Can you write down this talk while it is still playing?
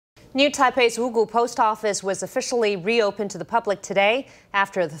New Taipei's Wugu Post Office was officially reopened to the public today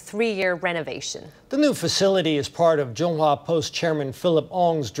after the 3-year renovation. The new facility is part of Chunghwa Post Chairman Philip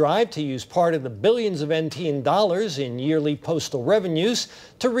Ong's drive to use part of the billions of NT dollars in yearly postal revenues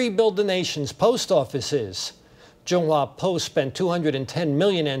to rebuild the nation's post offices. Chunghwa Post spent 210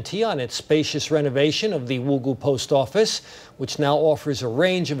 million NT on its spacious renovation of the Wugu Post Office, which now offers a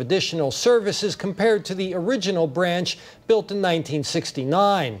range of additional services compared to the original branch built in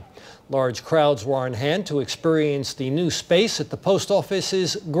 1969. Large crowds were on hand to experience the new space at the post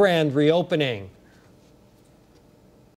office's grand reopening.